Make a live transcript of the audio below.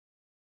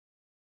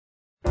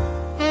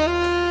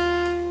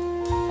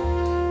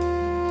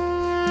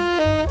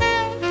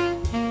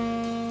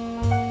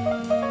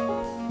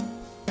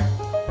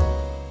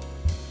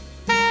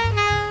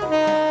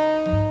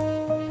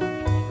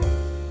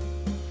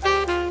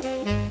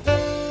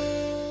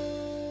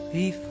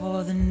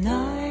Before the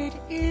night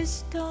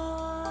is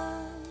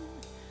done,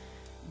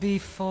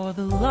 before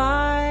the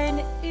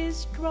line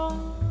is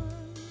drawn,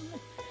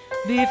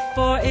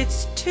 before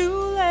it's too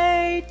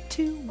late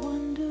to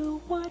wonder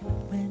what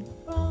went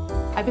wrong.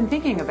 I've been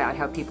thinking about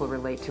how people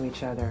relate to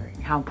each other,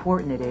 how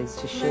important it is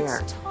to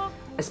share,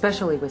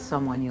 especially with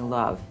someone you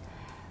love.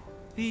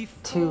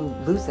 To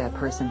lose that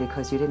person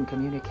because you didn't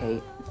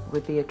communicate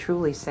would be a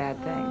truly sad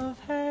thing.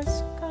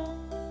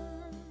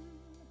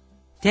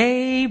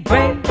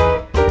 Daybreak,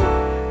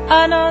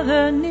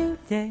 another new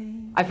day.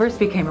 I first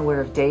became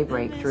aware of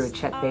Daybreak through a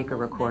Chet Baker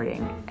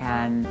recording,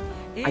 and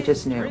I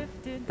just knew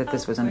that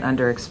this was an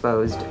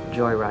underexposed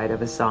joyride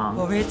of a song.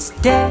 For it's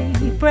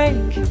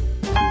daybreak,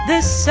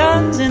 the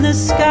sun's in the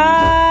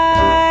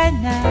sky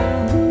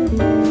now,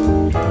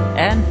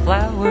 and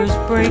flowers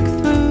break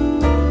through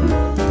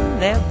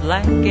their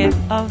blanket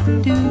of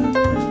dew.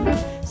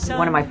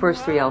 One of my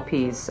first 3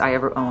 LPs I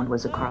ever owned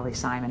was a Carly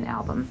Simon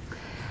album.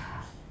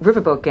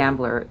 Riverboat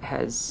Gambler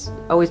has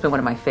always been one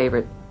of my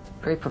favorite,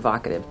 very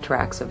provocative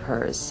tracks of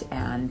hers,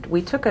 and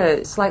we took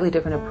a slightly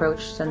different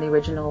approach than the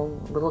original,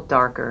 a little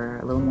darker,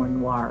 a little more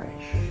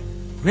noirish.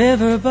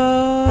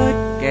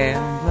 Riverboat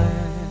Gambler,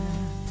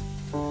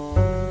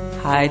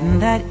 hiding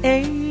that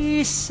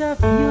ace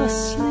up your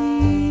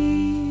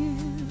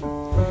sleeve,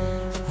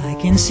 I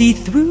can see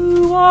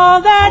through all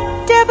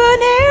that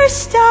debonair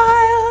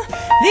style,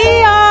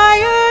 the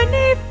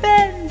irony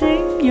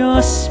bending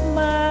your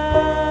smile.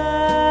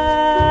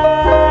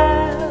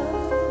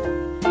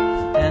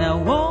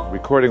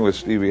 Recording with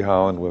Stevie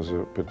Holland was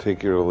a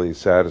particularly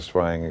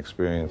satisfying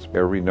experience.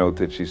 Every note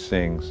that she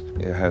sings,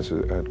 it has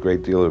a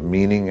great deal of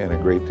meaning and a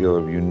great deal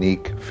of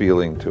unique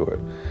feeling to it.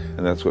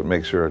 And that's what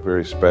makes her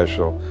very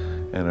special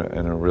and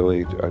a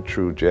really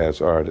true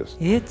jazz artist.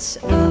 It's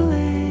a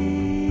lazy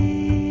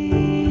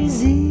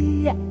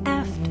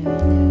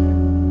afternoon,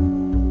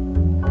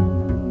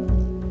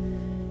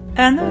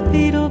 and the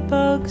beetle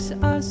bugs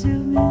are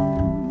zooming,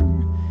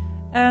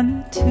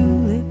 and the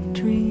tulip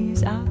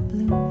trees are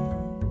blooming.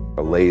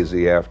 A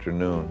lazy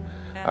afternoon.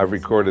 I've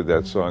recorded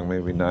that song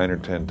maybe 9 or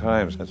 10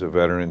 times as a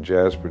veteran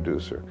jazz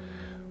producer,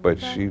 but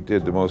she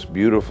did the most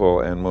beautiful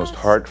and most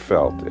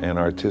heartfelt and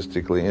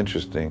artistically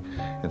interesting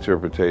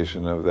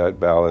interpretation of that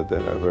ballad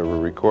that I've ever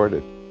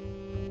recorded.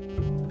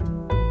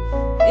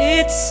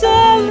 It's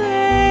a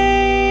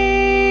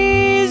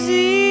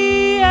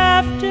lazy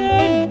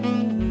afternoon.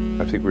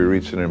 I think we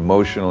reached an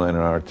emotional and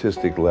an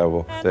artistic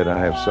level that I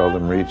have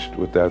seldom reached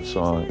with that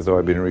song, though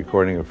I've been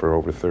recording it for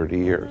over 30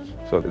 years.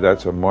 So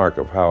that's a mark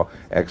of how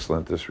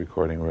excellent this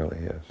recording really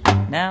is.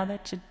 Now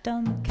that you've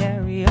done the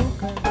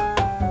karaoke,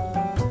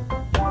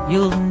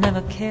 you'll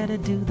never care to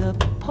do the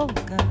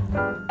polka,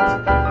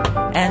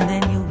 and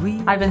then you'll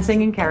read. I've been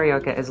singing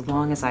karaoke as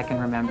long as I can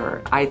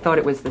remember. I thought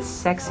it was the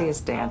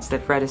sexiest dance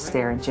that Fred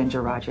Astaire and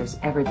Ginger Rogers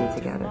ever did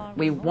together.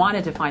 We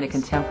wanted to find a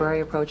contemporary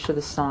approach to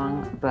the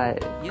song,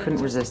 but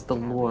couldn't resist the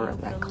lure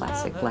of that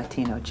classic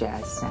Latino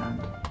jazz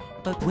sound.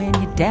 But when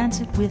you dance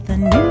it with a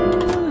new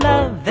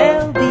love,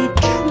 there'll be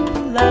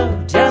true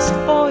love just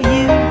for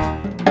you.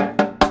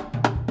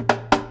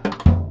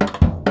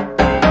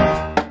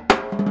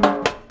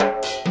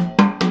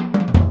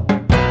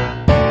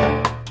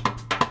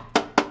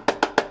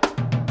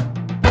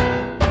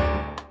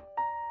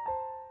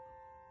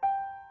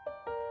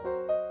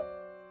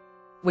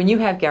 When you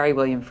have Gary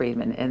William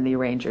Friedman in the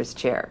arranger's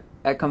chair,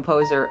 a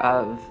composer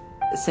of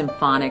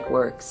symphonic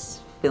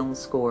works, film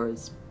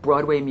scores,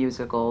 Broadway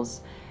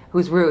musicals,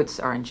 whose roots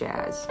are in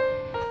jazz,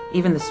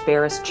 even the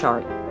sparest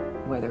chart,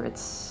 whether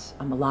it's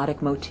a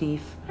melodic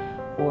motif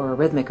or a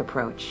rhythmic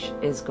approach,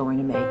 is going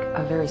to make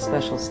a very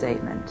special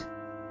statement.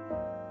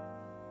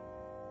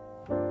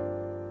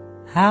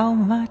 How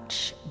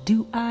much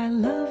do I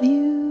love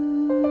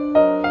you?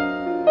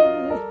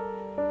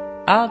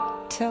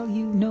 I'll tell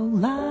you no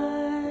lie.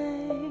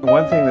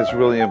 One thing that's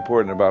really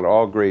important about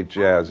all great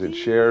jazz, it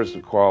shares the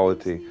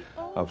quality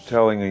of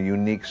telling a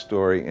unique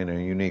story in a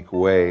unique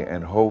way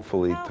and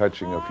hopefully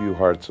touching a few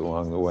hearts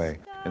along the way.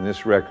 And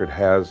this record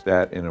has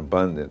that in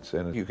abundance,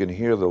 and you can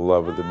hear the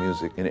love of the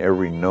music in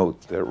every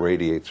note that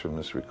radiates from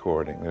this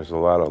recording. There's a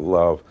lot of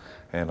love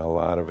and a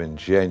lot of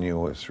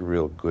ingenuous,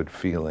 real good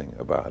feeling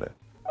about it.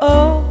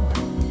 Oh,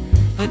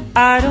 but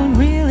I don't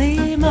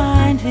really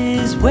mind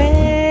his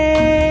ways.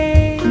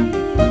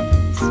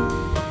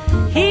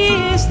 He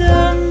is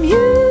the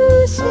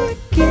music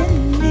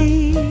in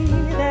me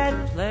that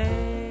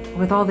plays.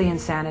 With all the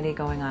insanity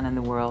going on in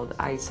the world,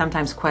 I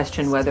sometimes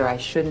question whether I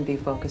shouldn't be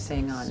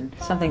focusing on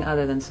something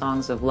other than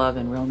songs of love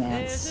and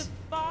romance.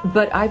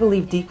 But I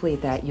believe deeply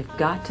that you've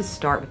got to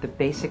start with the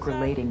basic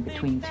relating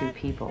between two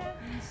people.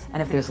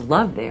 And if there's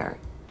love there,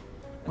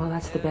 well,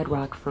 that's the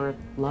bedrock for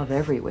love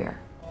everywhere.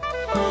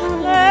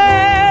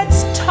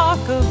 Let's talk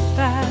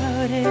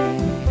about it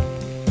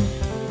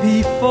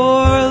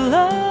before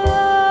love